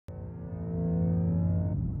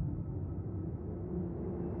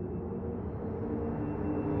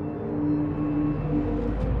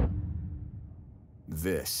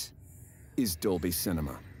This is Dolby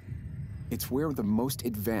Cinema. It's where the most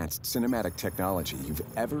advanced cinematic technology you've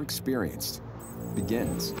ever experienced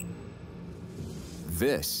begins.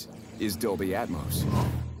 This is Dolby Atmos.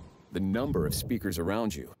 The number of speakers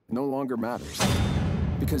around you no longer matters,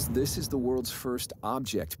 because this is the world's first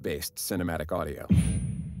object-based cinematic audio.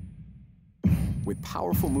 With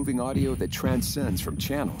powerful moving audio that transcends from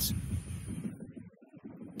channels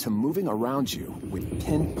to moving around you with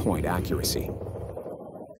pinpoint accuracy.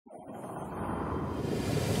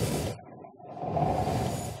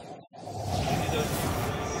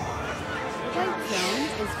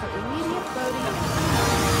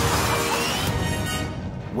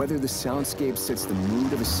 Whether the soundscape sets the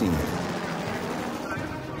mood of a scene,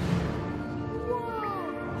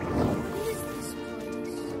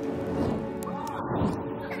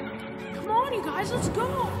 come on, you guys, let's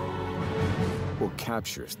go! or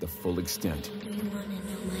captures the full extent You want to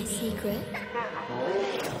know my secret?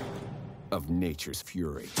 of nature's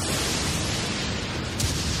fury.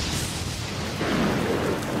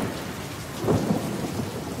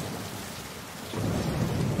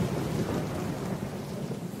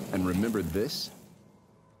 And remember this?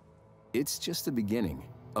 It's just the beginning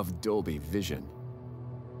of Dolby Vision.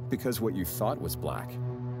 Because what you thought was black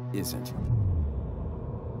isn't.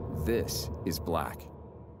 This is black.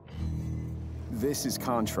 This is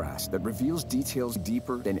contrast that reveals details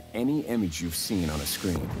deeper than any image you've seen on a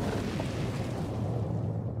screen.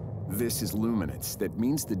 This is luminance that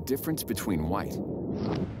means the difference between white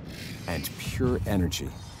and pure energy.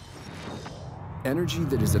 Energy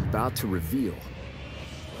that is about to reveal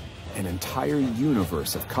an entire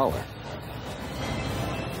universe of color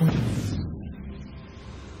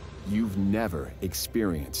you've never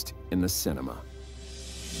experienced in the cinema.